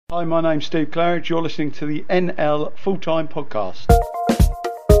Hi, my name's Steve Claridge. You're listening to the NL Full-Time Podcast.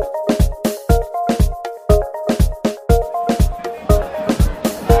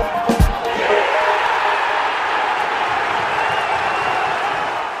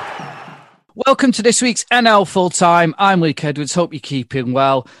 Welcome to this week's NL Full-Time. I'm Luke Edwards. Hope you're keeping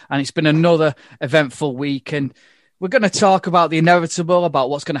well. And it's been another eventful week. And we're going to talk about the inevitable,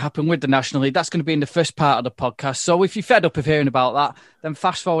 about what's going to happen with the National League. That's going to be in the first part of the podcast. So if you're fed up of hearing about that, then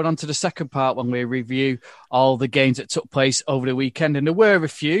fast forward on to the second part when we review all the games that took place over the weekend. And there were a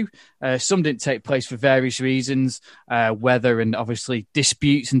few. Some didn't take place for various reasons, weather and obviously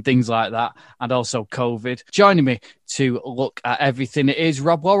disputes and things like that, and also COVID. Joining me to look at everything it is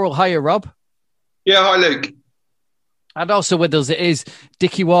Rob Worrell. Hiya, Rob. Yeah, hi, Luke. And also with us it is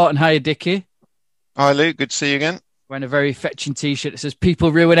Dickie Wharton. Hiya, Dickie. Hi, Luke. Good to see you again. Wearing a very fetching T-shirt that says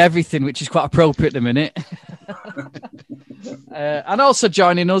 "People ruin everything," which is quite appropriate at the minute. And also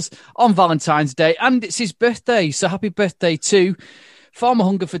joining us on Valentine's Day, and it's his birthday, so happy birthday to former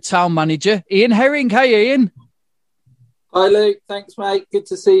Hungerford Town manager Ian Herring. Hi, Ian. Hi, Luke. Thanks, mate. Good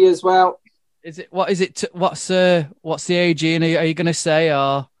to see you as well. What's the age, Ian? Are you going to say?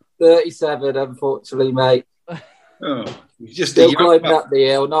 Or 37, unfortunately, mate. Oh, just still climbing up the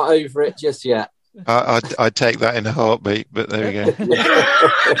hill, not over it just yet. I'd take that in a heartbeat, but there we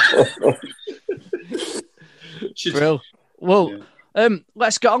go. Brill. Well,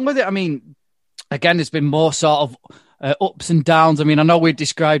 let's get on with it. I mean, again, there's been more sort of ups and downs. I mean, I know we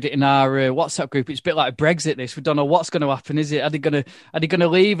described it in our WhatsApp group. It's a bit like Brexit. This we don't know what's going to happen. Is it? Are they going to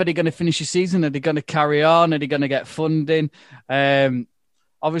leave? Are they going to finish the season? Are they going to carry on? Are they going to get funding?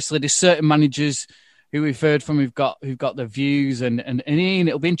 Obviously, there's certain managers who we've heard from who've got their views, and Ian,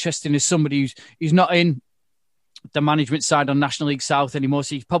 it'll be interesting as somebody who's not in the management side on National League South anymore,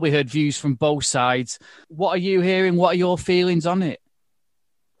 so you've probably heard views from both sides. What are you hearing? What are your feelings on it?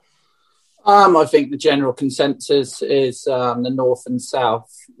 I think the general consensus is the North and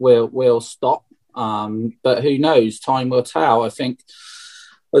South will stop, but who knows? Time will tell. I think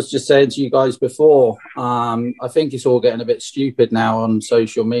I was just saying to you guys before, I think it's all getting a bit stupid now on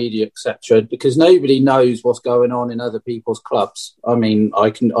social media, etc., because nobody knows what's going on in other people's clubs. I mean, I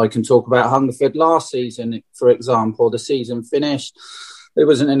can talk about Hungerford last season, for example. The season finished. They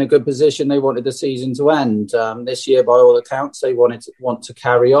wasn't in a good position. They wanted the season to end. This year, by all accounts, they want to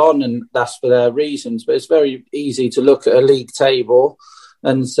carry on, and that's for their reasons. But it's very easy to look at a league table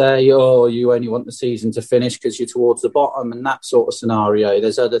and say, oh, you only want the season to finish because you're towards the bottom and that sort of scenario.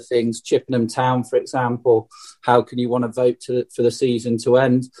 There's other things, Chippenham Town, for example. How can you want to vote for the season to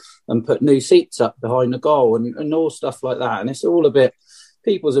end and put new seats up behind the goal and all stuff like that? And it's all a bit,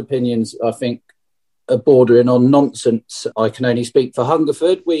 people's opinions, I think, are bordering on nonsense. I can only speak for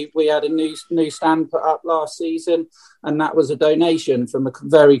Hungerford. We had a new stand put up last season, and that was a donation from a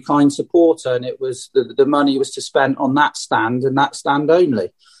very kind supporter, and it was the money was to spend on that stand and that stand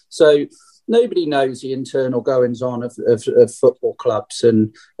only. So nobody knows the internal goings on of football clubs,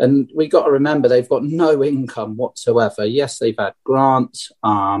 and we got to remember they've got no income whatsoever. Yes, they've had grants.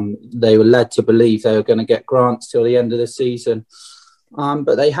 They were led to believe they were going to get grants till the end of the season,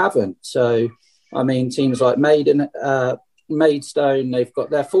 but they haven't. So I mean, teams like Maidstone, they've got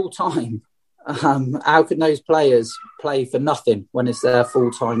their full-time. How can those players play for nothing when it's their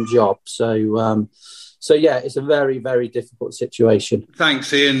full-time job? So yeah, it's a very, very difficult situation.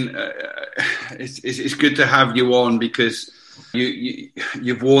 Thanks, Ian. It's good to have you on because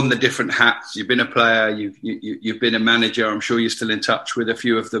you've worn the different hats. You've been a player. You've been a manager. I'm sure you're still in touch with a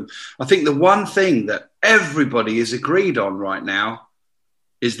few of them. I think the one thing that everybody is agreed on right now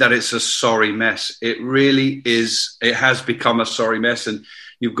is that it's a sorry mess. It really is. It has become a sorry mess. And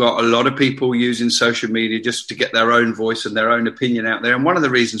you've got a lot of people using social media just to get their own voice and their own opinion out there. And one of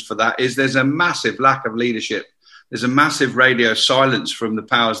the reasons for that is there's a massive lack of leadership. There's a massive radio silence from the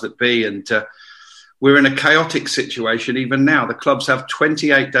powers that be. And we're in a chaotic situation even now. The clubs have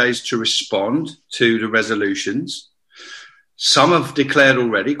 28 days to respond to the resolutions. Some have declared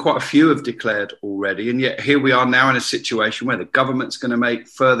already, quite a few have declared already, and yet here we are now in a situation where the government's going to make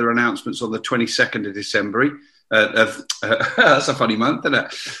further announcements on the 22nd of December. That's a funny month, isn't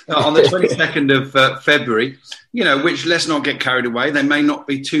it? On the 22nd of February, which, let's not get carried away. There may not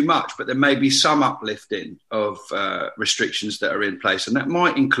be too much, but there may be some uplifting of restrictions that are in place, and that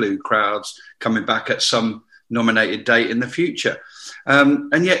might include crowds coming back at some nominated date in the future.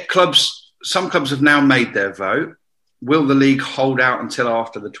 And yet some clubs have now made their vote. Will the league hold out until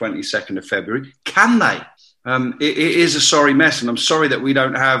after the 22nd of February? Can they? It is a sorry mess, and I'm sorry that we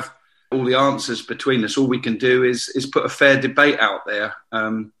don't have all the answers between us. All we can do is put a fair debate out there.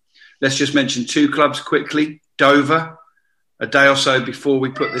 Let's just mention two clubs quickly. Dover, a day or so before we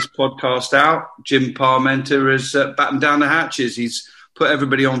put this podcast out, Jim Parmenter has battened down the hatches. He's put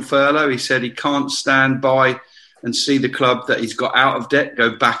everybody on furlough. He said he can't stand by and see the club that he's got out of debt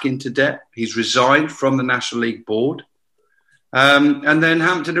go back into debt. He's resigned from the National League board. And then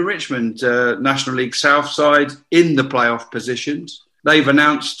Hampton and Richmond, National League South side, in the playoff positions. They've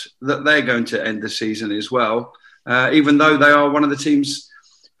announced that they're going to end the season as well, even though they are one of the teams,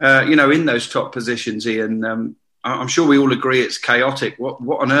 in those top positions, Ian. I'm sure we all agree it's chaotic.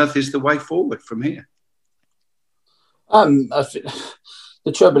 What on earth is the way forward from here?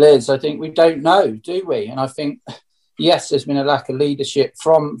 The trouble is, I think we don't know, do we? And I think, yes, there's been a lack of leadership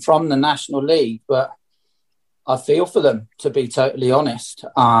from the National League, but I feel for them, to be totally honest.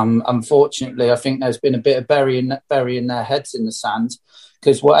 Unfortunately, I think there's been a bit of burying their heads in the sand,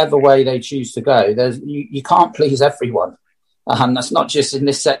 because whatever way they choose to go, you can't please everyone. That's not just in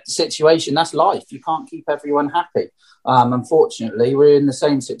this situation, that's life. You can't keep everyone happy. Unfortunately, we're in the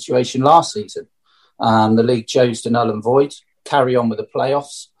same situation last season. The league chose to null and void, carry on with the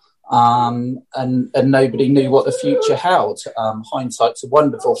playoffs, and nobody knew what the future held. Hindsight's a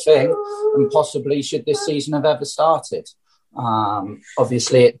wonderful thing, and possibly should this season have ever started.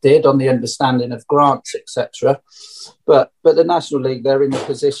 Obviously it did, on the understanding of grants, etc. But the National League, they're in the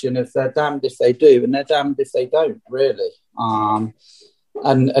position of they're damned if they do and they're damned if they don't, really.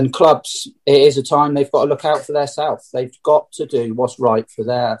 And clubs, it is a time they've got to look out for themselves. They've got to do what's right for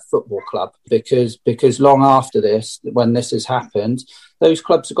their football club, because long after this, when this has happened, those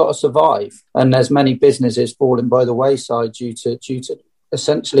clubs have got to survive. And there's many businesses falling by the wayside due to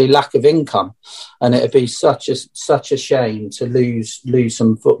essentially lack of income, and it'd be such a shame to lose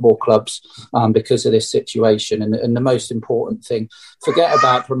some football clubs because of this situation. And the most important thing, forget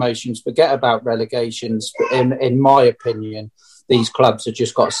about promotions, forget about relegations. In my opinion, these clubs have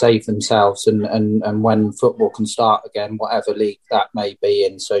just got to save themselves, and when football can start again, whatever league that may be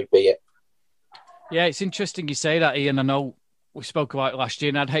in, so be it. Yeah, it's interesting you say that, Ian. I know we spoke about it last year,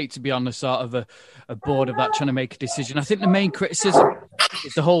 and I'd hate to be on the sort of a board of that trying to make a decision. I think the main criticism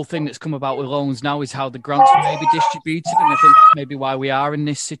is the whole thing that's come about with loans now is how the grants are maybe distributed, and I think that's maybe why we are in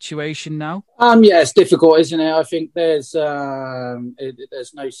this situation now. Yeah, it's difficult, isn't it? I think there's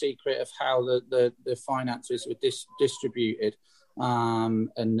no secret of how the finances were distributed, and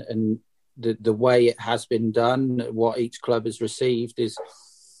the way it has been done, what each club has received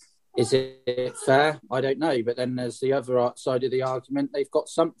is it fair? I don't know. But then there's the other side of the argument. They've got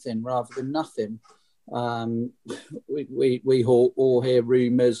something rather than nothing. We all hear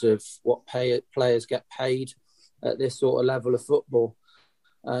rumours of what players get paid at this sort of level of football.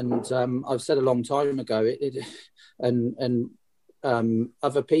 And I've said a long time ago,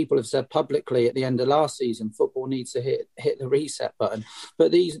 other people have said publicly at the end of last season, football needs to hit the reset button.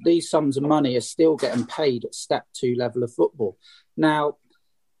 But these sums of money are still getting paid at step 2 level of football. Now,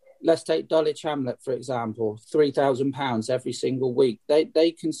 let's take Dulwich Hamlet, for example, £3,000 every single week.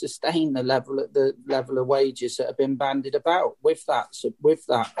 They can sustain the level of wages that have been bandied about with those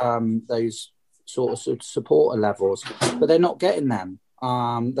sort of supporter levels, but they're not getting them.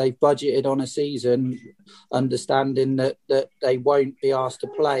 They've budgeted on a season, understanding that they won't be asked to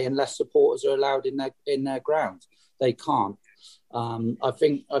play unless supporters are allowed in their ground. They can't. I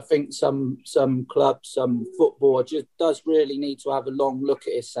think some clubs, some football does really need to have a long look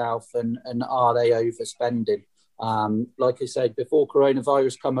at itself and are they overspending? Like I said, before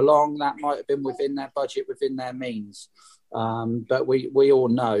coronavirus come along, that might have been within their budget, within their means. But we all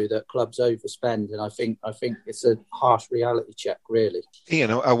know that clubs overspend, and I think it's a harsh reality check, really.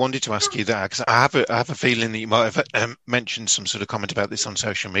 Ian, I wanted to ask you that because I have a feeling that you might have mentioned some sort of comment about this on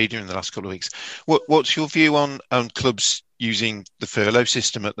social media in the last couple of weeks. What's your view on clubs using the furlough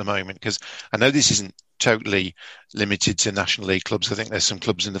system at the moment? Because I know this isn't totally limited to National League clubs. I think there's some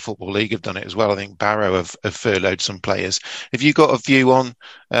clubs in the Football League have done it as well. I think Barrow have furloughed some players. Have you got a view on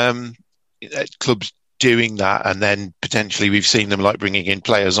clubs doing that, and then potentially we've seen them like bringing in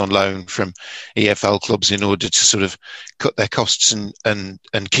players on loan from EFL clubs in order to sort of cut their costs and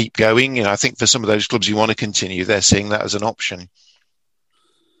keep going? You know, I think for some of those clubs who want to continue, they're seeing that as an option.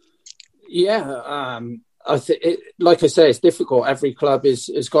 Yeah, I think, like I say, it's difficult. Every club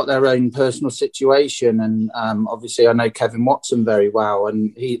has got their own personal situation, and obviously I know Kevin Watson very well,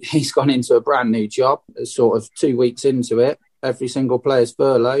 and he's gone into a brand new job, sort of 2 weeks into it. Every single player's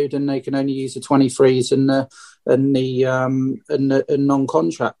furloughed, and they can only use the 23s and the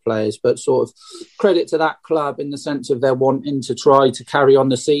non-contract players. But sort of credit to that club in the sense of they're wanting to try to carry on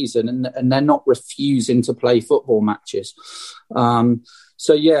the season, and they're not refusing to play football matches.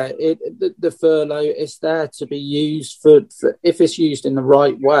 So yeah, the furlough is there to be used for if it's used in the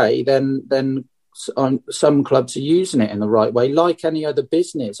right way, then some clubs are using it in the right way, like any other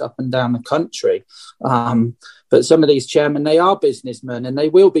business up and down the country. But some of these chairmen, they are businessmen and they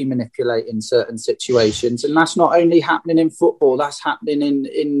will be manipulating certain situations. And that's not only happening in football, that's happening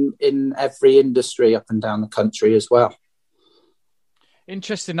in every industry up and down the country as well.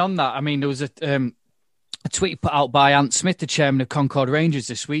 Interesting on that. I mean, there was a tweet put out by Ant Smith, the chairman of Concord Rangers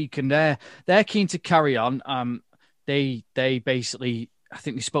this week, and they're keen to carry on. They basically, I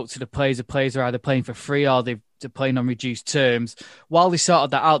think they spoke to the players. The players are either playing for free or they're playing on reduced terms. While they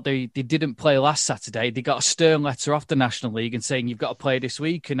sorted that out, they didn't play last Saturday. They got a stern letter off the National League and saying, you've got to play this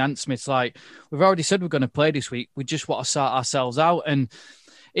week. And Ant Smith's like, we've already said we're going to play this week. We just want to sort ourselves out. And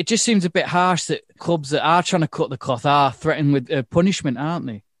it just seems a bit harsh that clubs that are trying to cut the cloth are threatened with punishment, aren't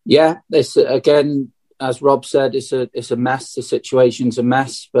they? Yeah, this again, as Rob said, it's a mess. The situation's a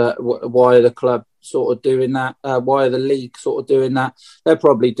mess. But why are the club sort of doing that? Why are the league sort of doing that? They're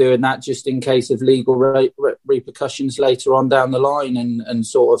probably doing that just in case of legal repercussions later on down the line, and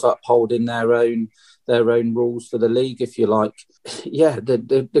sort of upholding their own rules for the league, if you like. Yeah,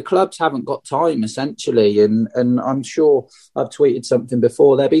 the clubs haven't got time, essentially, and I'm sure I've tweeted something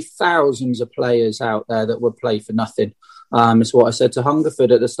before. There'll be thousands of players out there that would play for nothing. It's what I said to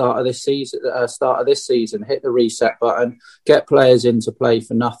Hungerford at the start of this season. Hit the reset button, get players in to play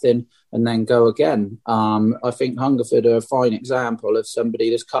for nothing, and then go again. I think Hungerford are a fine example of somebody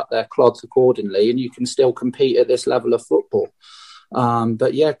that's cut their cloth accordingly, and you can still compete at this level of football.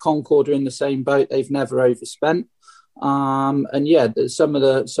 But yeah, Concord are in the same boat. They've never overspent. And yeah, some of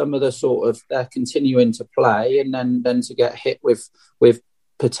the sort of they're continuing to play, and then to get hit with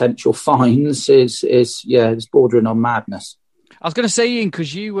potential fines is bordering on madness. I was going to say, Ian,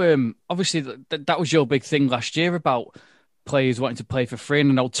 because you obviously that was your big thing last year about players wanting to play for free,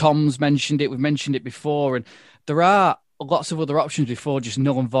 and I know Tom's mentioned it. We've mentioned it before, and there are lots of other options before just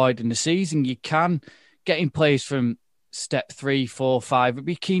null and void in the season. You can get in players from step 3, 4, 5. I'd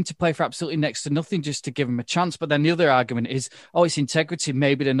be keen to play for absolutely next to nothing just to give them a chance. But then the other argument is, it's integrity.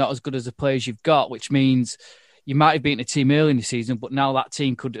 Maybe they're not as good as the players you've got, which means you might have beaten a team early in the season, but now that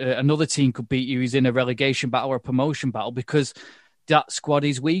team could, another team could beat you who's in a relegation battle or a promotion battle because that squad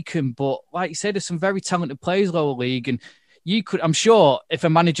is weakened. But like you said, there's some very talented players lower league, and you could, I'm sure, if a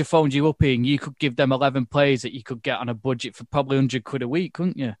manager phoned you up, Ian, you could give them 11 players that you could get on a budget for probably £100 a week,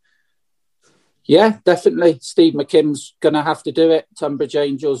 couldn't you? Yeah, definitely. Steve McKim's going to have to do it. Tunbridge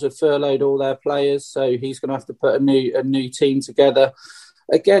Angels have furloughed all their players, so he's going to have to put a new team together.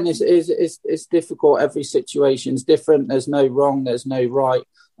 Again, it's difficult. Every situation's different. There's no wrong. There's no right.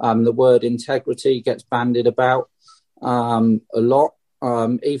 The word integrity gets bandied about a lot.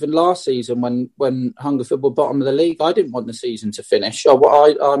 Even last season, when Hungerford were bottom of the league, I didn't want the season to finish.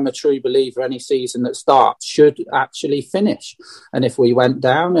 I'm a true believer. Any season that starts should actually finish. And if we went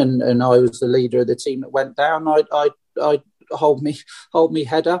down, and I was the leader of the team that went down, I'd hold me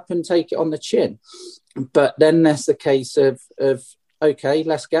head up and take it on the chin. But then there's the case of okay,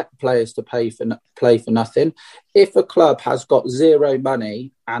 let's get players to play for nothing. If a club has got zero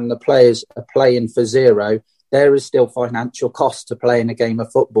money and the players are playing for zero, there is still financial cost to playing a game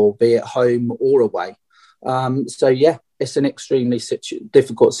of football, be it home or away. So yeah, it's an extremely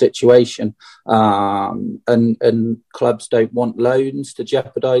difficult situation, and clubs don't want loans to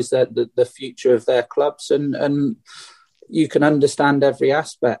jeopardise the future of their clubs, and you can understand every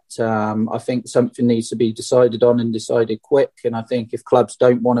aspect. I think something needs to be decided on and decided quick. And I think if clubs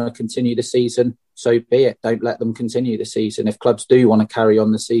don't want to continue the season, so be it. Don't let them continue the season. If clubs do want to carry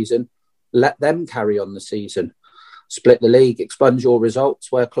on the season, let them carry on the season. Split the league, expunge your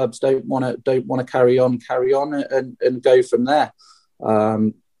results where clubs don't want to carry on and go from there.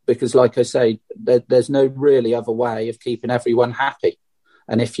 Because like I say, there's no really other way of keeping everyone happy.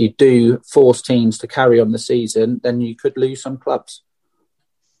 And if you do force teams to carry on the season, then you could lose some clubs.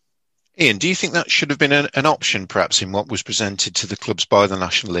 Ian, do you think that should have been an option, perhaps, in what was presented to the clubs by the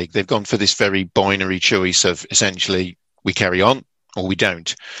National League? They've gone for this very binary choice of essentially we carry on or we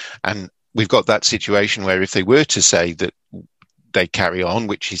don't. And we've got that situation where if they were to say that they carry on,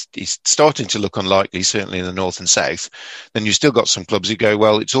 which is starting to look unlikely, certainly in the north and south, then you've still got some clubs who go,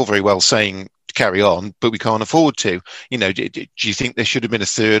 well, it's all very well saying to carry on, but we can't afford to. You know, do you think there should have been a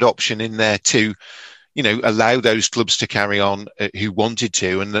third option in there to, you know, allow those clubs to carry on who wanted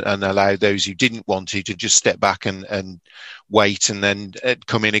to, and allow those who didn't want to just step back and wait and then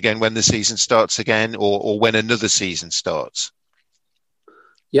come in again when the season starts again, or when another season starts?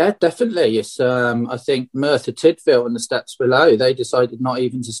 Yeah, definitely. It's I think Merthyr Tydfil and the steps below, they decided not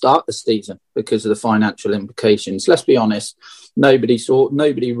even to start the season because of the financial implications. Let's be honest, nobody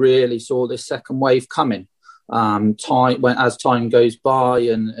really saw this second wave coming. as time goes by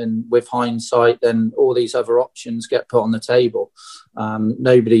and with hindsight, then all these other options get put on the table.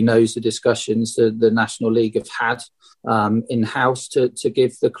 Nobody knows the discussions that the National League have had in-house to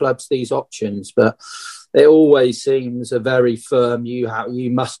give the clubs these options, but it always seems a very firm, you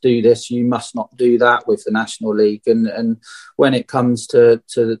must do this, you must not do that with the National League. And when it comes to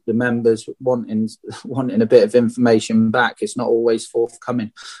the members wanting a bit of information back, it's not always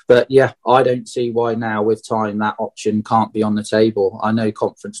forthcoming. But yeah, I don't see why now with time that option can't be on the table. I know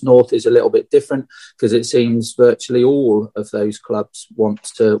Conference North is a little bit different because it seems virtually all of those clubs want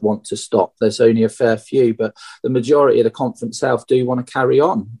to stop. There's only a fair few, but the majority of the Conference South do want to carry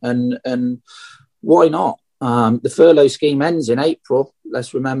on. And why not? The furlough scheme ends in April,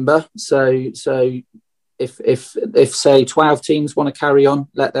 let's remember. So if say 12 teams want to carry on,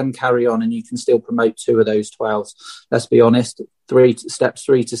 let them carry on, and you can still promote 2 of those 12s. Let's be honest, steps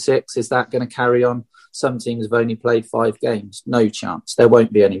 3 to 6, is that going to carry on? Some teams have only played 5 games. No chance. There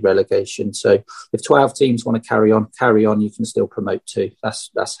won't be any relegation. So if 12 teams want to carry on, you can still promote 2.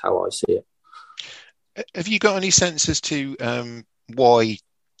 That's how I see it. Have you got any sense as to why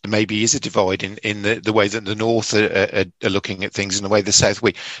there maybe is a divide in the way that the North are looking at things and the way the South?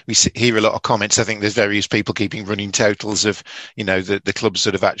 We hear a lot of comments. I think there's various people keeping running totals of, the clubs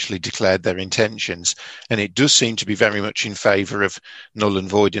that have actually declared their intentions. And it does seem to be very much in favour of null and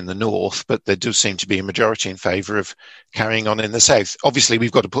void in the North, but there does seem to be a majority in favour of carrying on in the South. Obviously,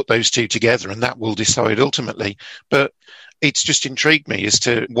 we've got to put those two together and that will decide ultimately. But it's just intrigued me as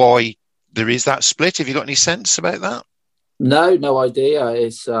to why there is that split. Have you got any sense about that? No idea.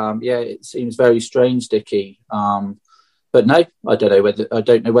 It's it seems very strange, Dickie. But no, I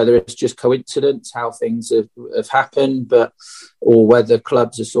don't know whether it's just coincidence how things have happened, or whether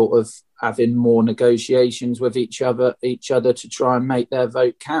clubs are sort of having more negotiations with each other to try and make their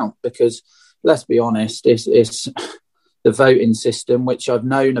vote count. Because let's be honest, it's the voting system, which I've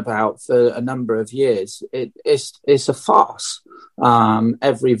known about for a number of years. It's a farce.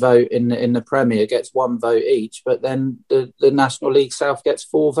 Every vote in the Premier gets 1 vote each, but then the National League South gets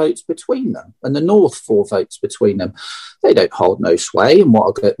 4 votes between them, and the North 4 votes between them. They don't hold no sway in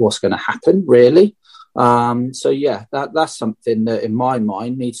what's going to happen, really. So yeah, that's something that in my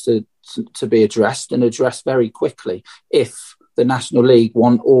mind needs to be addressed, and addressed very quickly. If the National League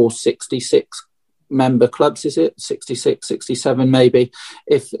want all 66 member clubs, is it 66, 67 maybe,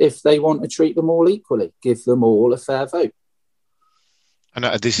 if they want to treat them all equally, give them all a fair vote. And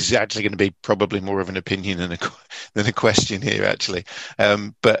this is actually going to be probably more of an opinion than a question here, actually.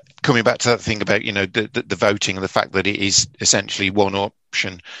 But coming back to that thing about, the voting and the fact that it is essentially one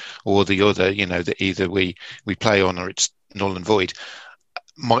option or the other, that either we play on or it's null and void.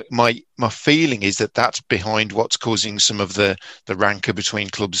 My feeling is that that's behind what's causing some of the rancor between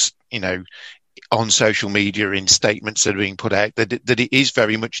clubs, on social media, in statements that are being put out, that it is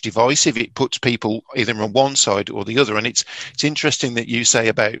very much divisive. It puts people either on one side or the other. And it's interesting that you say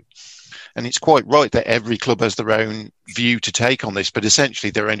about, and it's quite right that every club has their own view to take on this, but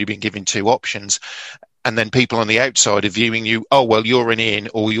essentially they're only being given 2 options. And then people on the outside are viewing you, oh, well, you're an in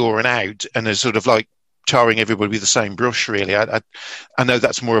or you're an out. And they're sort of like tarring everybody with the same brush, really. I know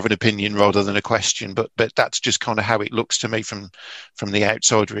that's more of an opinion rather than a question, but that's just kind of how it looks to me from the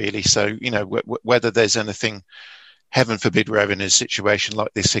outside, really. So, whether there's anything, heaven forbid we're ever in a situation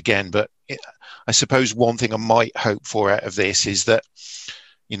like this again. But I suppose one thing I might hope for out of this is that,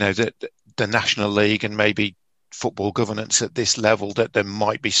 that the National League and maybe football governance at this level, that there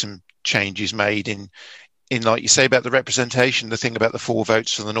might be some changes made in like you say about the representation, the thing about the 4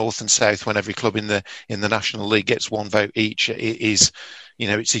 votes for the North and South when every club in the National League gets 1 vote each, it is,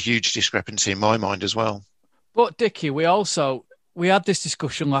 it's a huge discrepancy in my mind as well. But Dickie, we had this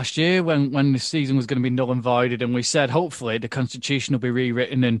discussion last year when the season was going to be null and voided, and we said hopefully the Constitution will be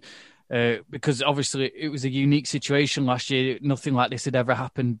rewritten, and because obviously it was a unique situation last year. Nothing like this had ever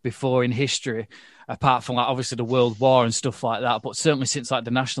happened before in history, apart from obviously the World War and stuff like that. But certainly since the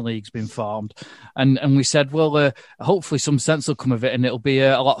National League's been formed, and we said, well, hopefully some sense will come of it, and it'll be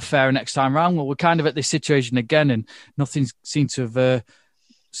a lot fairer next time round. Well, we're kind of at this situation again, and nothing seems to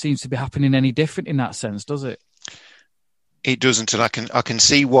be happening any different in that sense, does it? It doesn't, and I can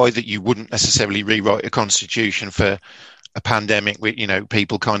see why that you wouldn't necessarily rewrite a constitution for a pandemic.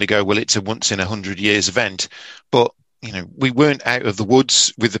 People kind of go, well, it's a once in 100 years event, but we weren't out of the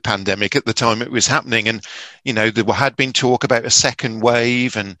woods with the pandemic at the time it was happening, and there had been talk about a second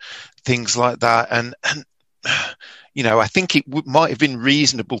wave and things like that, and I think it might have been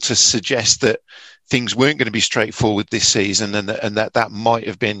reasonable to suggest that things weren't going to be straightforward this season, and that might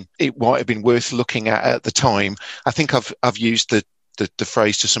have been worth looking at the time. I think I've used the the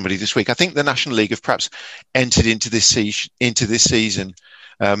phrase to somebody this week. I think the National League have perhaps entered into this season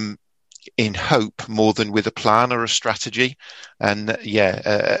in hope more than with a plan or a strategy. And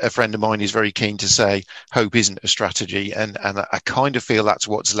a friend of mine is very keen to say hope isn't a strategy. And I kind of feel that's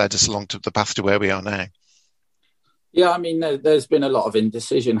what's led us along to the path to where we are now. Yeah, I mean, there's been a lot of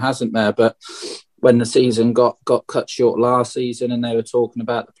indecision, hasn't there? But when the season got cut short last season and they were talking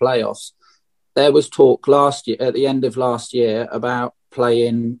about the playoffs, there was talk last year, at the end of last year, about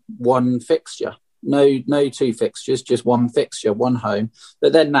playing one fixture. No two fixtures, just one fixture, one home.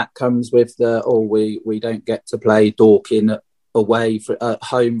 But then that comes with we don't get to play Dorking away at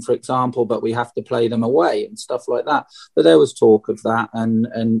home, for example, but we have to play them away and stuff like that. But there was talk of that,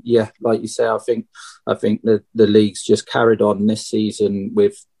 and yeah, like you say, I think the league's just carried on this season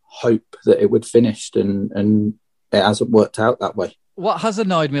with hope that it would finish, and it hasn't worked out that way. What has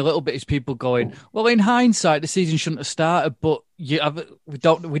annoyed me a little bit is people going, well, in hindsight, the season shouldn't have started, but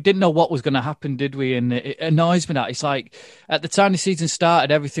we didn't know what was going to happen, did we? And it annoys me that it's like at the time the season started,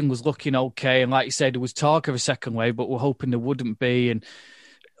 everything was looking okay, and like you said, there was talk of a second wave, but we're hoping there wouldn't be. And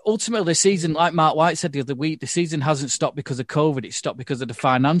ultimately, the season, like Mark White said the other week, the season hasn't stopped because of COVID; it's stopped because of the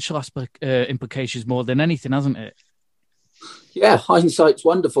financial aspect, implications more than anything, hasn't it? Yeah, hindsight's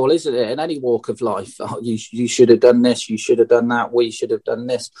wonderful, isn't it? In any walk of life, you should have done this, you should have done that, we should have done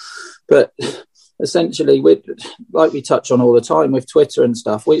this. But essentially, like we touch on all the time with Twitter and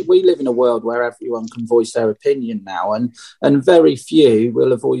stuff, we live in a world where everyone can voice their opinion now, and very few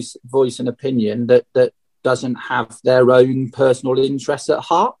will voice an opinion that doesn't have their own personal interests at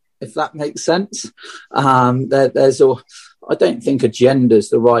heart, if that makes sense. I don't think agenda is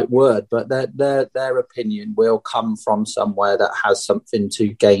the right word, but their opinion will come from somewhere that has something to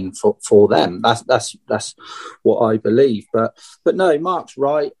gain for them. That's what I believe. But no, Mark's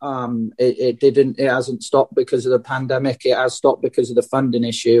right. It hasn't stopped because of the pandemic. It has stopped because of the funding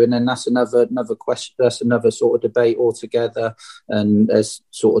issue, and then that's another question. That's another sort of debate altogether. And there's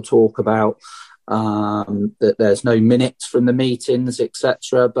sort of talk about that there's no minutes from the meetings,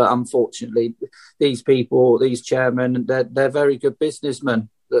 etc. But unfortunately, these people, these chairmen, they're very good businessmen,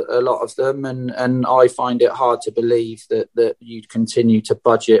 a lot of them, and I find it hard to believe that you'd continue to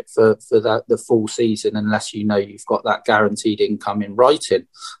budget for the full season unless you know you've got that guaranteed income in writing.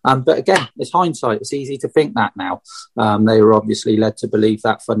 But again, it's hindsight. It's easy to think that now. They were obviously led to believe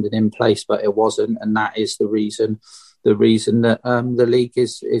that funding in place, but it wasn't, and that is the reason that the league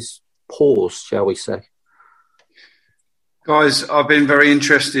is paused, shall we say. Guys, I've been very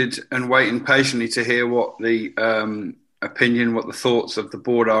interested and waiting patiently to hear what the what the thoughts of the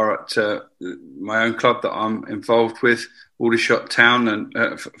board are at my own club that I'm involved with, Aldershot Town, and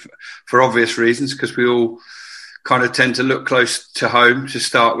for obvious reasons, because we all kind of tend to look close to home to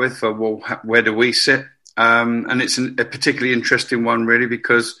start with, for, well, where do we sit? And it's a particularly interesting one, really,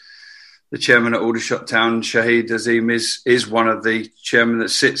 because the chairman at Aldershot Town, Shahid Azim, is one of the chairmen that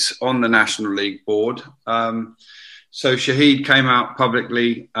sits on the National League board. So Shahid came out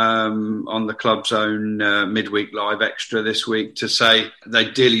publicly on the club's own midweek live extra this week to say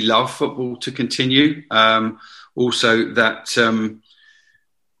they dearly love football to continue. Also that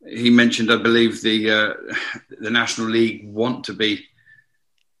he mentioned, I believe, the National League want to be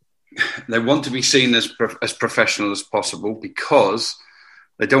seen as professional as possible, because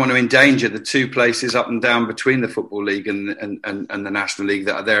they don't want to endanger the two places up and down between the Football League and the National League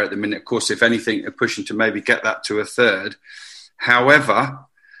that are there at the minute. Of course, if anything, they're pushing to maybe get that to a third. However,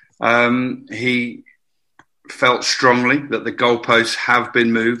 he felt strongly that the goalposts have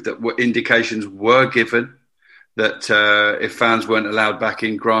been moved, that indications were given that if fans weren't allowed back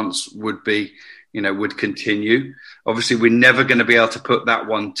in, grants would continue. Obviously, we're never going to be able to put that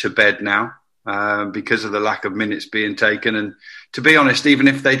one to bed now. Because of the lack of minutes being taken. And to be honest, even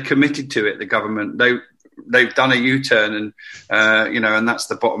if they'd committed to it, the government, they've done a U-turn, and and that's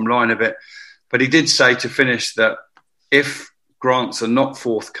the bottom line of it. But he did say, to finish, that if grants are not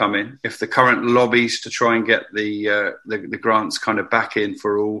forthcoming, if the current lobbies to try and get the grants kind of back in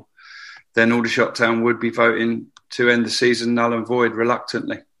for all, then Aldershot Town would be voting to end the season null and void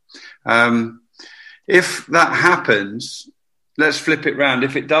reluctantly. If that happens, let's flip it round.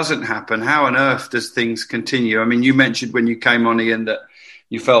 If it doesn't happen, how on earth does things continue? I mean, you mentioned when you came on, Ian, that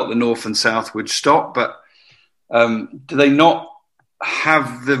you felt the North and South would stop, but do they not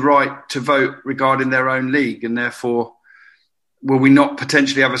have the right to vote regarding their own league? And therefore, will we not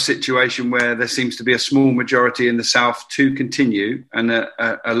potentially have a situation where there seems to be a small majority in the South to continue and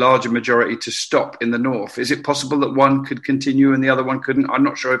a larger majority to stop in the North? Is it possible that one could continue and the other one couldn't? I'm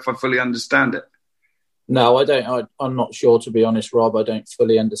not sure if I fully understand it. No, I don't. I'm not sure, to be honest, Rob. I don't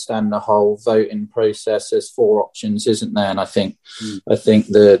fully understand the whole voting process. There's 4 options, isn't there? And I think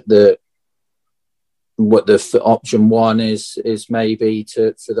the option 1 is maybe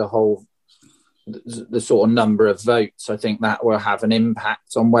for the whole the sort of number of votes. I think that will have an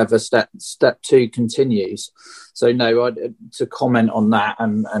impact on whether step 2 continues. So no, to comment on that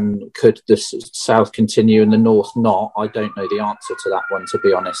and could the South continue and the North not, I don't know the answer to that one, to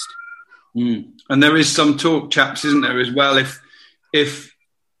be honest. And there is some talk, chaps, isn't there, as well, if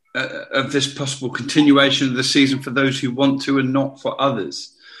of this possible continuation of the season for those who want to and not for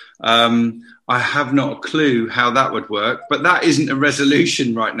others. I have not a clue how that would work, but that isn't a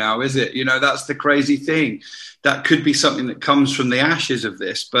resolution right now, is it? You know, that's the crazy thing. That could be something that comes from the ashes of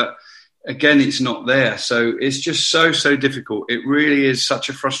this, but again, it's not there. So it's just so difficult. It really is such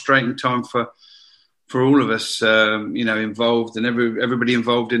a frustrating time for all of us, involved, and everybody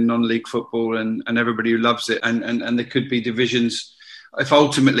involved in non-league football and everybody who loves it. And there could be divisions. If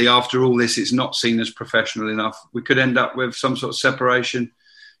ultimately after all this, it's not seen as professional enough, we could end up with some sort of separation,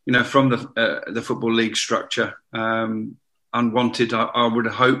 from the Football League structure. Unwanted, I would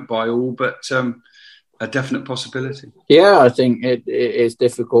hope, by all, but a definite possibility. Yeah, I think it is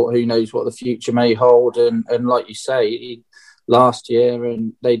difficult. Who knows what the future may hold? And like you say, last year,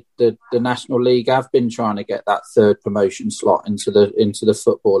 and the National League have been trying to get that 3rd promotion slot into the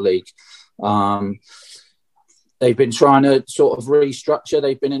Football League. They've been trying to sort of restructure.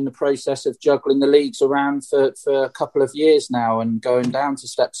 They've been in the process of juggling the leagues around for a couple of years now and going down to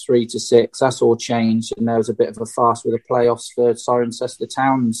steps 3 to 6. That's all changed. And there was a bit of a farce with the playoffs for Cirencester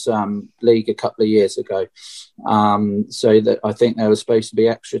Town's league a couple of years ago. So that I think there was supposed to be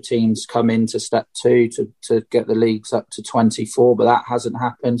extra teams come into step 2 to get the leagues up to 24, but that hasn't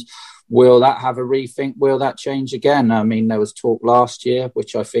happened. Will that have a rethink? Will that change again? I mean, there was talk last year,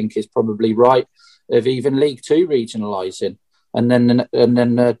 which I think is probably right, of even League 2 regionalising, and then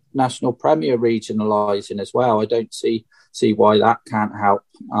the National Premier regionalising as well. I don't see why that can't help,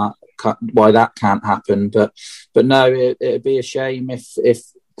 why that can't happen. But no, it'd be a shame if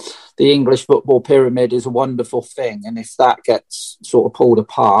the English football pyramid is a wonderful thing, and if that gets sort of pulled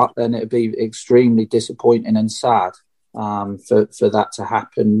apart, then it'd be extremely disappointing and sad for that to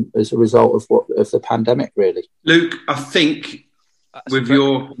happen as a result of the pandemic, really. Luke, I think, with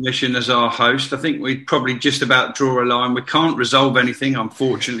your permission as our host, I think we'd probably just about draw a line. We can't resolve anything,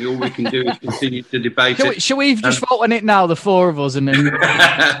 unfortunately. All we can do is continue to debate it. Shall we just vote on it now, the 4 of us, and then?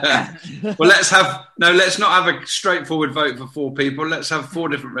 Well, let's not have a straightforward vote for 4 people. Let's have 4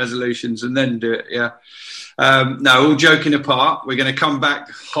 different resolutions and then do it. Yeah. No, all joking apart, we're going to come back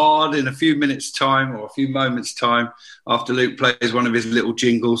hard in a few minutes' time, or a few moments' time, after Luke plays one of his little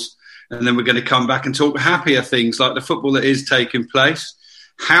jingles. And then we're going to come back and talk happier things like the football that is taking place,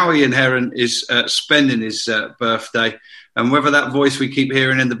 how Ian Heron is spending his birthday, and whether that voice we keep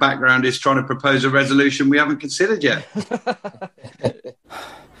hearing in the background is trying to propose a resolution we haven't considered yet.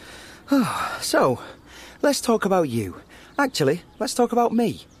 So, let's talk about you. Actually, let's talk about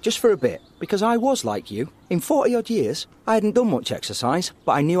me, just for a bit, because I was like you. In 40-odd years, I hadn't done much exercise,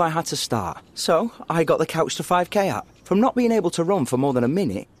 but I knew I had to start. So, I got the Couch to 5K app. From not being able to run for more than a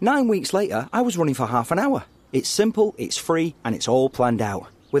minute, 9 weeks later, I was running for half an hour. It's simple, it's free, and it's all planned out.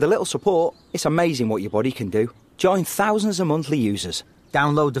 With a little support, it's amazing what your body can do. Join thousands of monthly users.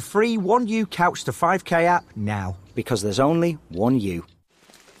 Download the free 1U Couch to 5K app now. Because there's only one you.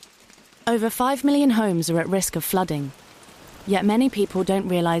 Over 5 million homes are at risk of flooding. Yet many people don't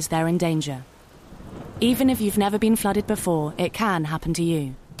realise they're in danger. Even if you've never been flooded before, it can happen to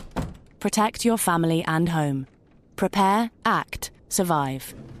you. Protect your family and home. Prepare, act,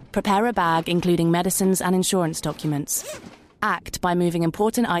 survive. Prepare a bag including medicines and insurance documents. Act by moving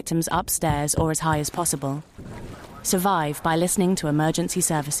important items upstairs or as high as possible. Survive by listening to emergency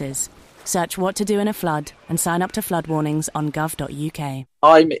services. Search what to do in a flood and sign up to flood warnings on gov.uk.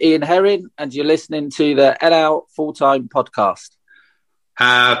 I'm Ian Herring and you're listening to the NL Full-Time Podcast.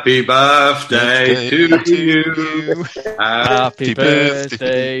 Happy birthday to you. Happy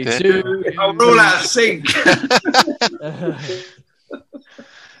birthday to you. Oh, we're all out of sync.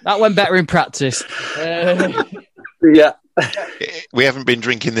 That went better in practice. Yeah. We haven't been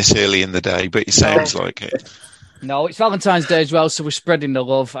drinking this early in the day, but it sounds like it. No, it's Valentine's Day as well, so we're spreading the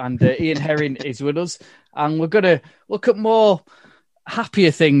love, and Ian Herring is with us, and we're going to look at more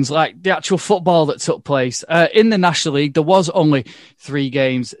happier things like the actual football that took place. In the National League, there was only 3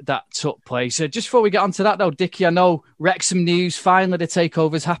 games that took place. Just before we get onto that, though, Dickie, I know Wrexham news, finally the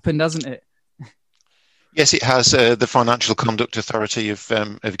takeover's happened, hasn't it? Yes, it has. The Financial Conduct Authority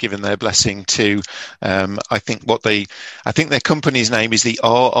have given their blessing to. I think their company's name is the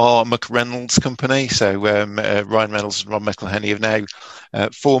R.R. McReynolds Company. So Ryan Reynolds and Ron McElhenney have now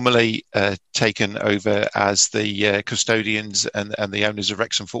formally taken over as the custodians and the owners of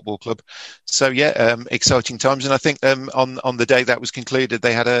Wrexham Football Club. So exciting times. And I think on the day that was concluded,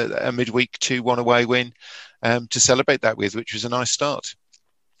 they had a midweek 2-1 away win to celebrate that with, which was a nice start.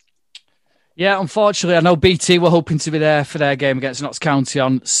 Yeah, unfortunately, I know BT were hoping to be there for their game against Notts County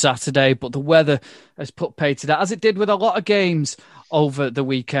on Saturday, but the weather has put paid to that, as it did with a lot of games over the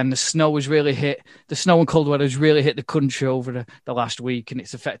weekend. The snow and cold weather has really hit the country over the last week, and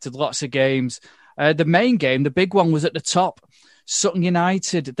it's affected lots of games. The main game, the big one, was at the top. Sutton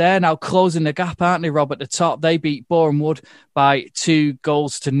United, they're now closing the gap, aren't they, Rob, at the top? They beat Boreham Wood by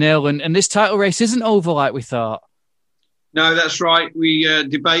 2-0, and this title race isn't over like we thought. No, that's right. We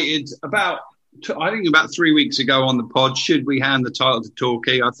debated about 3 weeks ago on the pod, should we hand the title to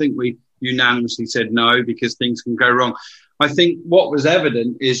Torquay? I think we unanimously said no, because things can go wrong. I think what was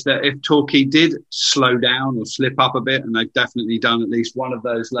evident is that if Torquay did slow down or slip up a bit, and they've definitely done at least one of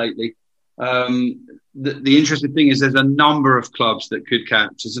those lately, the interesting thing is there's a number of clubs that could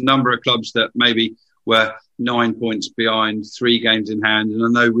catch. There's a number of clubs that maybe were 9 points behind, 3 games in hand, and I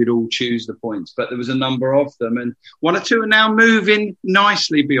know we'd all choose the points, but there was a number of them, and 1 or 2 are now moving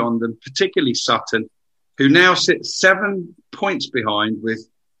nicely beyond them, particularly Sutton, who now sits 7 points behind with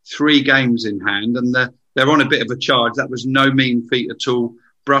 3 games in hand, and they're on a bit of a charge. That was no mean feat at all,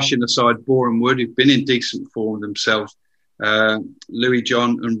 brushing aside Boreham Wood, who've been in decent form themselves. Louis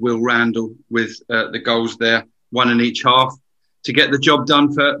John and Will Randall with the goals there, 1 in each half, to get the job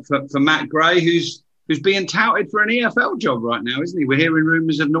done for Matt Gray, who's being touted for an EFL job right now, isn't he? We're hearing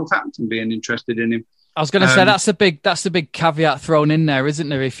rumours of Northampton being interested in him. I was going to say that's the big caveat thrown in there, isn't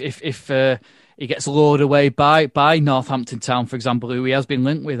there? If he gets lured away by Northampton Town, for example, who he has been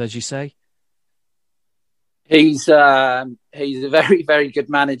linked with, as you say. He's a very, very good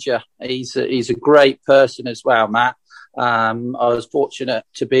manager. He's a great person as well, Matt. I was fortunate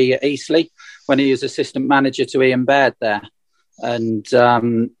to be at Eastleigh when he was assistant manager to Ian Baird there. And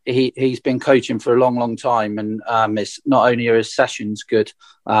he's been coaching for a long, long time. And it's not only are his sessions good,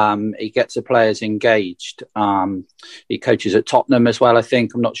 he gets the players engaged. He coaches at Tottenham as well, I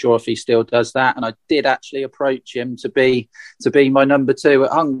think. I'm not sure if he still does that. And I did actually approach him to be my number 2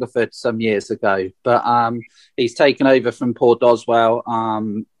 at Hungerford some years ago. But he's taken over from Paul Doswell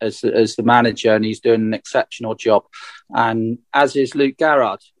as the manager, and he's doing an exceptional job. And as is Luke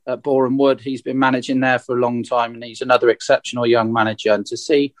Garrard at Boreham Wood, he's been managing there for a long time, and he's another exceptional young manager. And to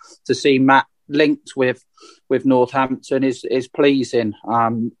see Matt linked with Northampton is pleasing.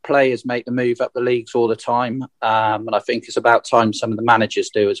 Players make the move up the leagues all the time, and I think it's about time some of the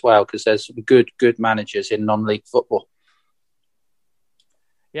managers do as well, because there's some good managers in non-league football.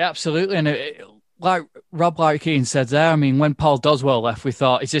 Yeah, absolutely. And like Rob Larkin said there, I mean, when Paul Doswell left, we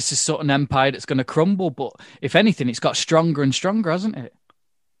thought, is this a sort of empire that's going to crumble? But if anything, it's got stronger and stronger, hasn't it?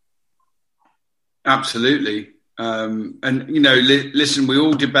 Absolutely. And, listen, we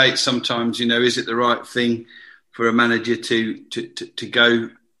all debate sometimes, is it the right thing for a manager to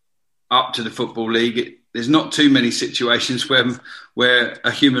go up to the Football League? There's not too many situations where a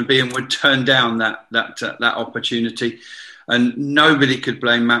human being would turn down that opportunity. And nobody could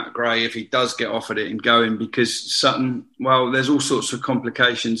blame Matt Gray if he does get offered it and go in, because Sutton, well, there's all sorts of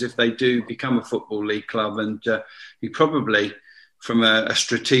complications if they do become a Football League club. And he probably, from a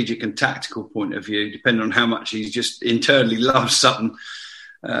strategic and tactical point of view, depending on how much he's just internally loves Sutton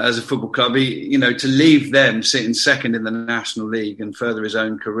as a football club, to leave them sitting second in the National League and further his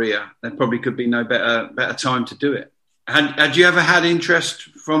own career, there probably could be no better time to do it. Had you ever had interest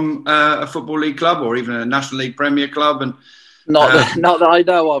from a Football League club or even a National League Premier club? And not that I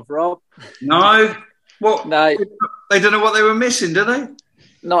know of, Rob. No? What? No. They don't know what they were missing, do they?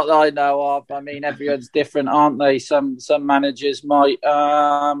 Not that I know of. I mean, everyone's different, aren't they? Some managers might,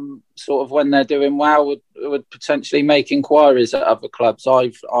 sort of when they're doing well, would potentially make inquiries at other clubs.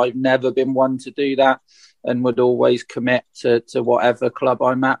 I've never been one to do that, and would always commit to whatever club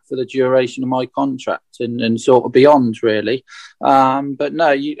I'm at for the duration of my contract and sort of beyond, really. But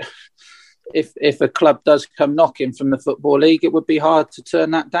no, if a club does come knocking from the Football League, it would be hard to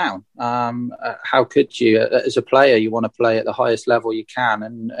turn that down. How could you? As a player, you want to play at the highest level you can,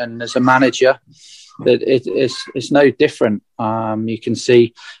 and as a manager, it's no different. You can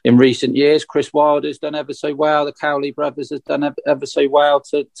see in recent years, Chris Wilder's done ever so well. The Cowley brothers have done ever so well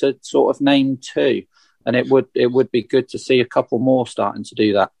to sort of name 2, and it would be good to see a couple more starting to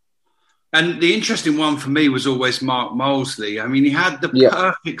do that. And the interesting one for me was always Mark Molesley. I mean, he had the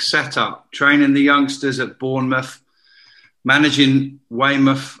perfect setup, training the youngsters at Bournemouth, managing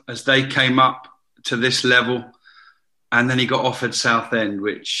Weymouth as they came up to this level. And then he got offered Southend,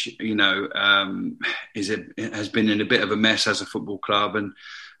 which, has been in a bit of a mess as a football club. And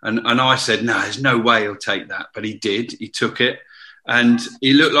I said, no, there's no way he'll take that. But he did. He took it. And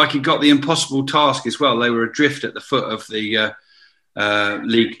he looked like he got the impossible task as well. They were adrift at the foot of the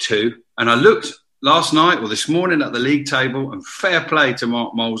League Two. And I looked last night or this morning at the league table, and fair play to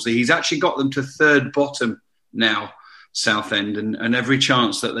Mark Molesley. He's actually got them to third bottom now, Southend, and every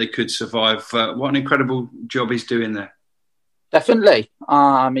chance that they could survive. What an incredible job he's doing there. Definitely.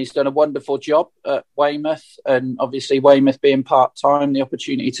 He's done a wonderful job at Weymouth, and obviously Weymouth being part-time, the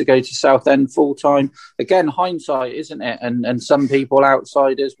opportunity to go to Southend full-time. Again, hindsight, isn't it? And some people,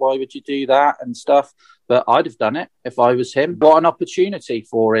 outsiders, why would you do that and stuff? But I'd have done it if I was him. What an opportunity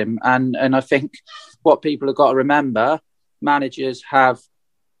for him. And I think what people have got to remember, managers have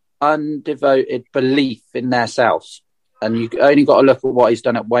undevoted belief in themselves. And you only got to look at what he's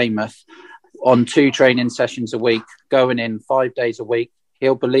done at Weymouth on 2 training sessions a week, going in 5 days a week.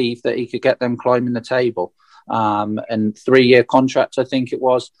 He'll believe that he could get them climbing the table. And 3-year contract, I think it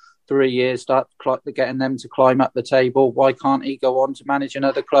was. 3 years, start getting them to climb up the table. Why can't he go on to manage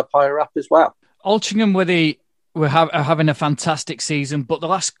another club higher up as well? Altrincham were having a fantastic season, but the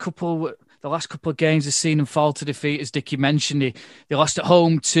last couple of games have seen them fall to defeat, as Dickie mentioned. They lost at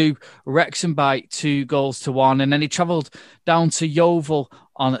home to Wrexham by 2-1, and then he travelled down to Yeovil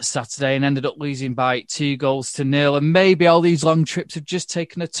on Saturday and ended up losing by 2-0. And maybe all these long trips have just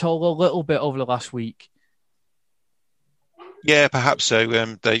taken a toll a little bit over the last week. Yeah, perhaps so.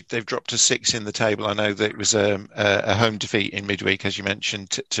 They've dropped to 6 in the table. I know that it was a home defeat in midweek, as you mentioned,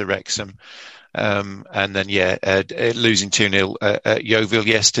 to Wrexham. And then, losing 2-0 at Yeovil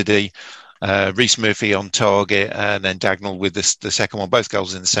yesterday. Rhys Murphy on target, and then Dagnall with the second one, both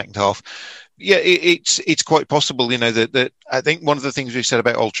goals in the second half. Yeah, it's quite possible, that I think one of the things we've said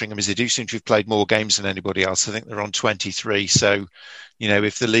about Altrincham is they do seem to have played more games than anybody else. I think they're on 23. So,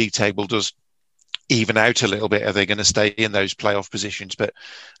 if the league table does even out a little bit, are they going to stay in those playoff positions? And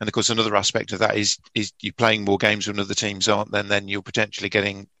of course, another aspect of that is you're playing more games when other teams aren't, then you're potentially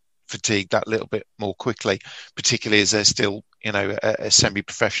getting fatigued that little bit more quickly, particularly as they're still, a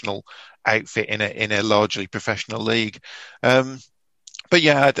semi-professional outfit in a largely professional league. But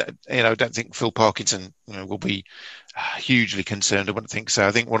yeah, I don't think Phil Parkinson will be hugely concerned. I wouldn't think so.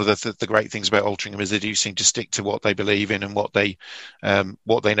 I think one of the great things about Altrincham is they do seem to stick to what they believe in and what they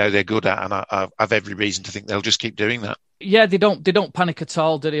know they're good at, and I have every reason to think they'll just keep doing that. Yeah, they don't panic at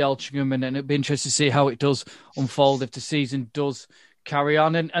all, do they, Altrincham? And it'd be interesting to see how it does unfold if the season does carry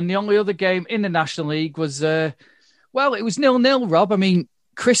on. And the only other game in the National League was, it was 0-0, Rob. I mean,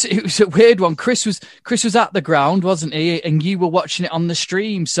 Chris, it was a weird one. Chris was at the ground, wasn't he? And you were watching it on the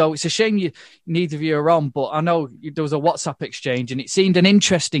stream. So it's a shame neither of you are on. But I know there was a WhatsApp exchange, and it seemed an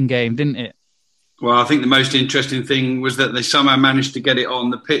interesting game, didn't it? Well, I think the most interesting thing was that they somehow managed to get it on.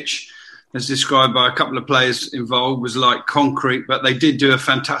 The pitch, as described by a couple of players involved, was like concrete, but they did do a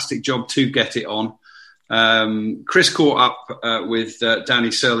fantastic job to get it on. Chris caught up with Danny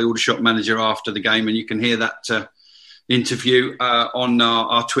Searle, the Aldershot manager, after the game, and you can hear that interview on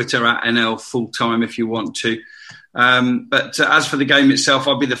our Twitter at NL Fulltime if you want to. But as for the game itself,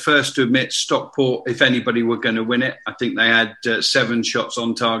 I'll be the first to admit Stockport, if anybody were going to win it, I think they had 7 shots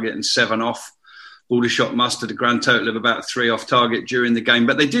on target and 7 off. Aldershot mustered a grand total of about 3 off target during the game,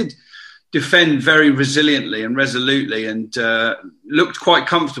 but they did defend very resiliently and resolutely, and looked quite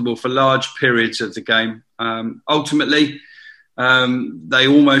comfortable for large periods of the game. Ultimately, they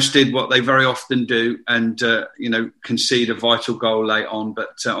almost did what they very often do and, concede a vital goal late on.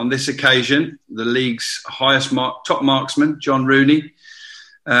 But on this occasion, the league's top marksman, John Rooney,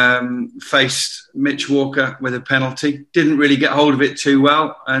 faced Mitch Walker with a penalty. Didn't really get hold of it too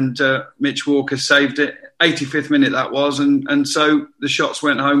well, and Mitch Walker saved it. 85th minute that was, and so the shots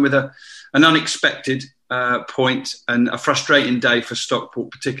went home with an unexpected point and a frustrating day for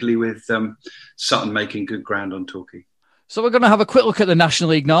Stockport, particularly with Sutton making good ground on Torquay. So we're going to have a quick look at the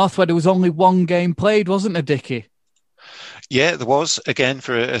National League North, where there was only one game played, wasn't there, Dickie? Yeah, there was, again,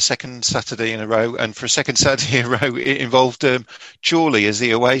 for a second Saturday in a row. And for a second Saturday in a row, it involved Chorley as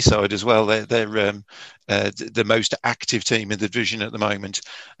the away side as well. They're the most active team in the division at the moment.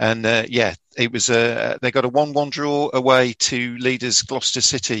 And, it was they got a 1-1 draw away to leaders Gloucester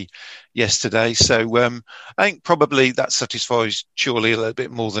City yesterday. So I think probably that satisfies Chorley a little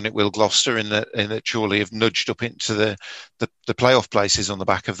bit more than it will Gloucester, in that Chorley have nudged up into the playoff places on the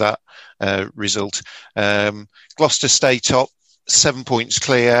back of that result. Gloucester stay top. 7 points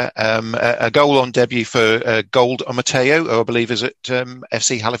clear. A goal on debut for Gold Amateo, who I believe is at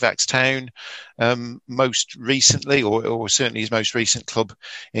FC Halifax Town most recently, or certainly his most recent club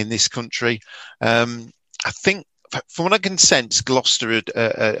in this country. I think, from what I can sense, Gloucester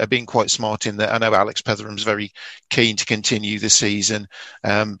are being quite smart in that. I know Alex Petheram's very keen to continue the season.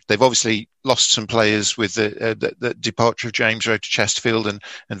 They've obviously lost some players with the departure of James Rowe to Chesterfield and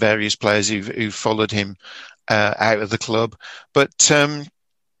various players who've followed him out of the club. But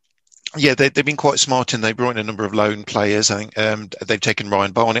they've been quite smart, and they brought in a number of loan players. I think they've taken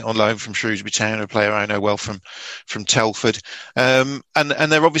Ryan Barnett on loan from Shrewsbury Town, a player I know well from Telford, and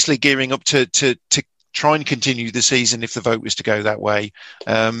they're obviously gearing up to try and continue the season if the vote was to go that way,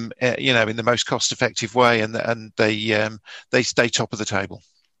 in the most cost-effective way, and they stay top of the table.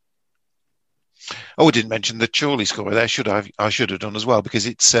 Oh, I didn't mention the Chorley scorer there. I should have done as well, because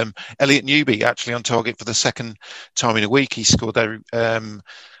it's Elliot Newby actually on target for the second time in a week. He scored their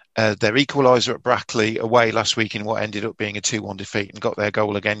equaliser at Brackley away last week in what ended up being a 2-1 defeat, and got their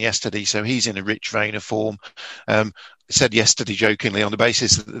goal again yesterday. So he's in a rich vein of form. I said yesterday jokingly, on the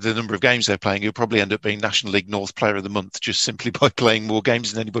basis of the number of games they're playing, he'll probably end up being National League North Player of the Month just simply by playing more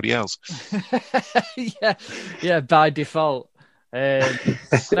games than anybody else. yeah, by default.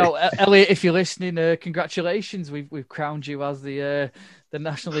 No, Elliot, if you're listening, congratulations. We've crowned you as the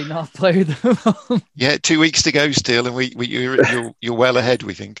National League North Player of the Month. Yeah, 2 weeks to go still, and you're well ahead,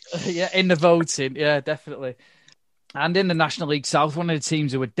 we think. Yeah, in the voting, yeah, definitely. And in the National League South, one of the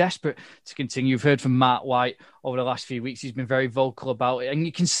teams who were desperate to continue. You've heard from Mark White over the last few weeks. He's been very vocal about it. And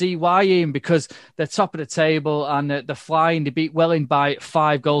you can see why, Ian, because they're top of the table and they're flying. They beat Welling by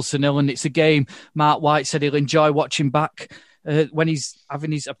 5-0. And it's a game Mark White said he'll enjoy watching back when he's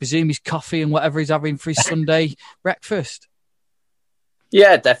having I presume his coffee and whatever he's having for his Sunday breakfast.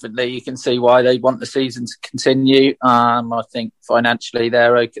 Yeah, definitely. You can see why they want the season to continue. I think financially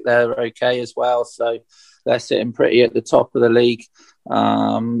they're okay as well. So they're sitting pretty at the top of the league.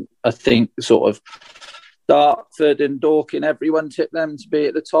 I think sort of Dartford and Dorking, everyone tipped them to be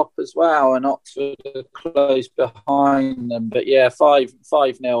at the top as well, and Oxford are close behind them. But yeah,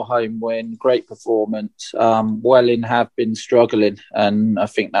 5-0 home win, great performance. Welling have been struggling, and I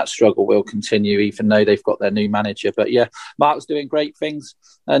think that struggle will continue even though they've got their new manager. But yeah, Mark's doing great things,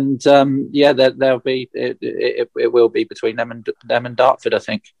 and they'll be. It will be between them and Dartford, I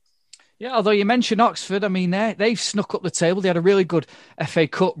think. Yeah, although you mentioned Oxford, I mean, they've snuck up the table. They had a really good FA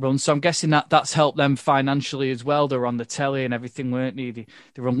Cup run, so I'm guessing that's helped them financially as well. They're on the telly and everything, weren't they? They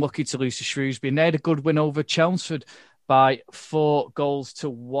were unlucky to lose to Shrewsbury, and they had a good win over Chelmsford by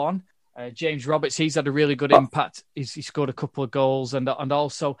 4-1. James Roberts, he's had a really good impact. He scored a couple of goals, and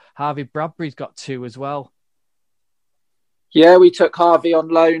also Harvey Bradbury's got 2 as well. Yeah, we took Harvey on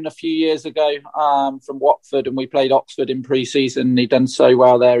loan a few years ago from Watford, and we played Oxford in pre-season. He'd done so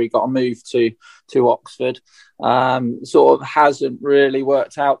well there. He got a move to Oxford. Sort of hasn't really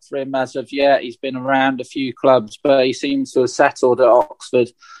worked out for him as of yet. He's been around a few clubs, but he seems to have settled at Oxford.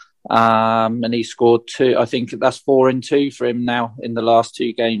 And he scored 2. I think that's 4-2 for him now in the last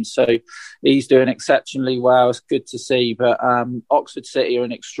 2 games. So he's doing exceptionally well. It's good to see. But Oxford City are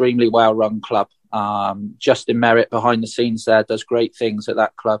an extremely well-run club. Justin Merritt behind the scenes there does great things at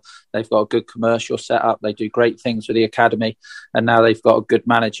that club. They've got a good commercial setup. They do great things with the academy, and now they've got a good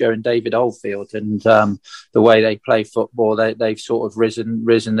manager in David Oldfield. And the way they play football, they've sort of risen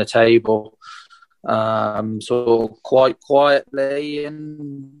the table sort of quite quietly,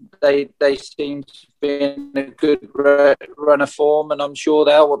 and they seem to be in a good run of form, and I'm sure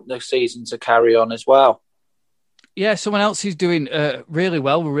they'll want the season to carry on as well. Yeah, someone else who's doing really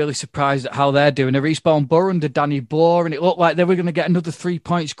well. We're really surprised at how they're doing. A Eastbourne Borough under Danny Bloor, and it looked like they were going to get another 3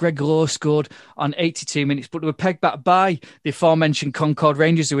 points. Greg Lowe scored on 82 minutes, but they were pegged back by the aforementioned Concord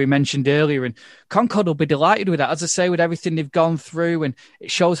Rangers, who we mentioned earlier. And Concord will be delighted with that, as I say, with everything they've gone through, and it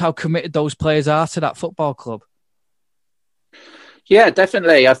shows how committed those players are to that football club. Yeah,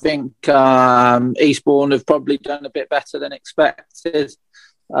 definitely. I think Eastbourne have probably done a bit better than expected.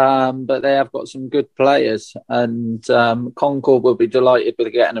 But they have got some good players, and Concord will be delighted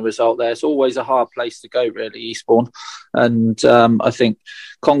with getting a result there. It's always a hard place to go, really, Eastbourne. And I think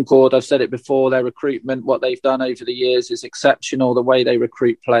Concord, I've said it before, their recruitment, what they've done over the years is exceptional. The way they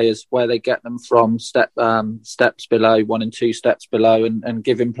recruit players, where they get them from steps below, 1 and 2 steps below, and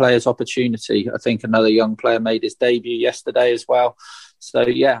giving players opportunity. I think another young player made his debut yesterday as well. So,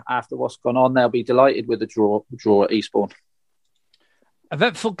 yeah, after what's gone on, they'll be delighted with the draw at Eastbourne.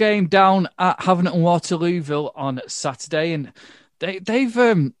 Eventful game down at Havant and Waterlooville on Saturday, and they've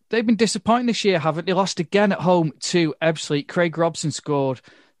been disappointing this year, haven't they? Lost again at home to Ebbsfleet. Craig Robson scored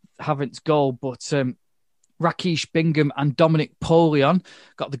Havant's goal, but Rakesh Bingham and Dominic Polion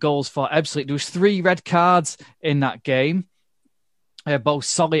got the goals for Ebbsfleet. There was 3 red cards in that game. Both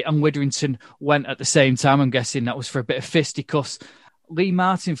Solly and Witherington went at the same time. I'm guessing that was for a bit of fisticuffs. Lee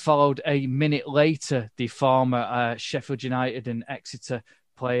Martin followed a minute later, the former Sheffield United and Exeter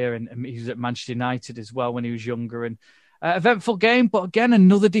player, and he was at Manchester United as well when he was younger. And eventful game, but again,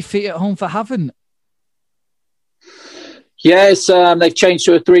 another defeat at home for Havant. Yes, they've changed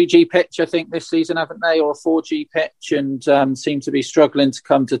to a 3G pitch, I think, this season, haven't they? Or a 4G pitch, and seem to be struggling to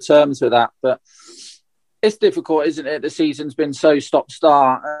come to terms with that. But it's difficult, isn't it? The season's been so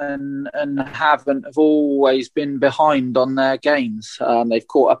stop-start, and Havant have always been behind on their games. They've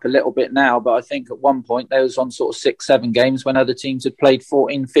caught up a little bit now, but I think at one point they was on sort of 6-7 games when other teams had played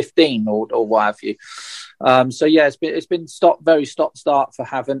 14-15 or what have you. So yeah, it's been very stop-start for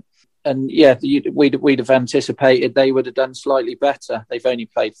Havant. And yeah, we'd have anticipated they would have done slightly better. They've only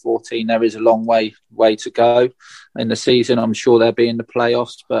played 14. There is a long way to go in the season. I'm sure they'll be in the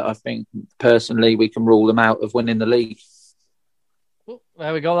playoffs, but I think personally we can rule them out of winning the league. Well,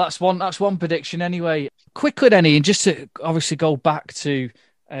 there we go. That's one prediction anyway. Quickly, then, Ian, just to obviously go back to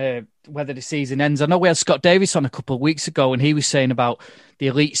whether the season ends. I know we had Scott Davis on a couple of weeks ago, and he was saying about the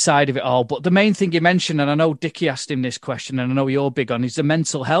elite side of it all. But the main thing you mentioned, and I know Dickie asked him this question, and I know you're big on, is the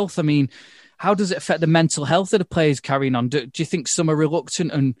mental health. I mean, how does it affect the mental health of the players carrying on? Do you think some are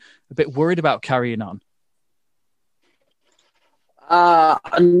reluctant and a bit worried about carrying on?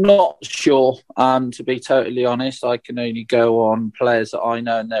 I'm not sure, to be totally honest. I can only go on players that I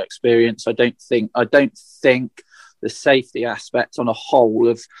know and their experience. I don't think the safety aspect on a whole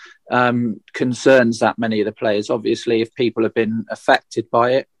of concerns that many of the players. Obviously, if people have been affected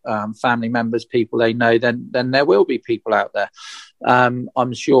by it, family members, people they know, then there will be people out there.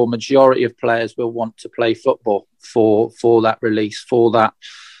 I'm sure majority of players will want to play football for that release, for that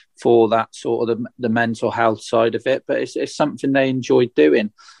sort of the mental health side of it. But it's something they enjoy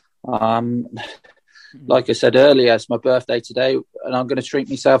doing. Like I said earlier, it's my birthday today, and I'm going to treat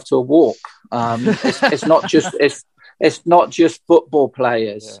myself to a walk. It's not just football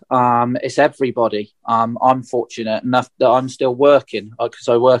players. It's everybody. I'm fortunate enough that I'm still working because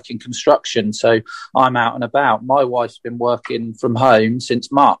I work in construction, so I'm out and about. My wife's been working from home since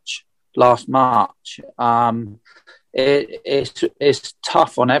last March. It's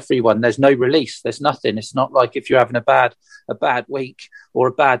tough on everyone. There's no release. There's nothing. It's not like if you're having a bad week or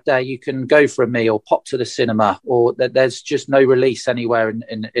a bad day, you can go for a meal, pop to the cinema, or there's just no release anywhere in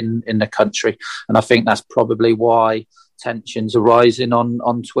the country. And I think that's probably why tensions are rising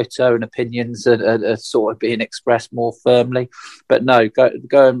on Twitter and opinions are sort of being expressed more firmly. But no,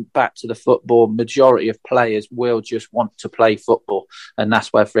 going back to the football, majority of players will just want to play football, and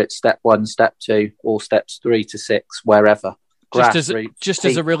that's whether it's step 1, step 2, or steps 3 to 6, wherever. Just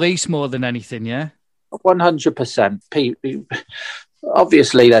as a release more than anything, yeah. 100%.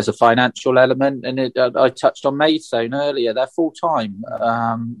 Obviously, there's a financial element, and I touched on Maidstone earlier. They're full time.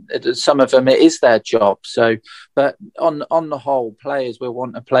 Some of them, it is their job. So, but on the whole, players will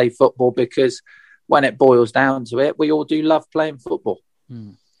want to play football because when it boils down to it, we all do love playing football.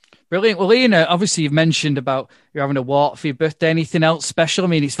 Brilliant. Well, Ian, obviously you've mentioned about you're having a walk for your birthday. Anything else special? I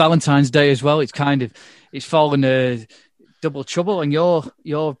mean, it's Valentine's Day as well. It's fallen double trouble on your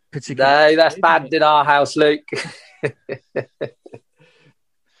particular. No, that's banned in our house, Luke.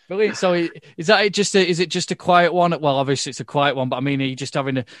 Brilliant. So is it just a quiet one? Well, obviously it's a quiet one, but I mean, are you just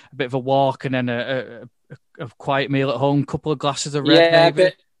having a bit of a walk and then a quiet meal at home, couple of glasses of red? Yeah,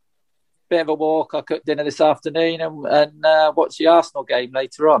 maybe? bit of a walk. I cooked dinner this afternoon and watch the Arsenal game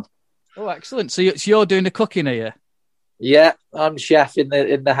later on. Oh, excellent. So you're doing the cooking, are you? Yeah, I'm chef in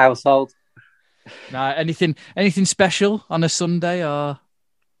the household. Nah, anything special on a Sunday or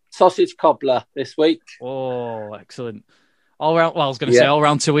sausage cobbler this week? Oh, excellent. All round. Well, I was going to say all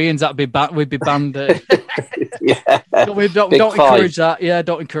round to Ian's. We'd be banned. Yeah. Don't encourage that. Yeah,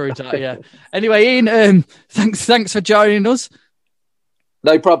 don't encourage that. Yeah. Anyway, Ian, thanks for joining us.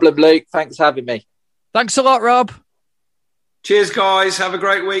 No problem, Luke. Thanks for having me. Thanks a lot, Rob. Cheers, guys. Have a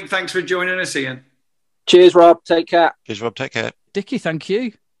great week. Thanks for joining us, Ian. Cheers, Rob. Take care. Cheers, Rob. Take care. Dickie, thank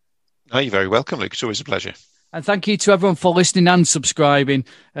you. Oh, you're very welcome, Luke. It's always a pleasure. And thank you to everyone for listening and subscribing.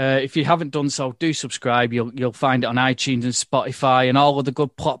 If you haven't done so, do subscribe. You'll find it on iTunes and Spotify and all of the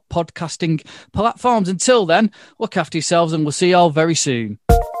good podcasting platforms. Until then, look after yourselves and we'll see you all very soon.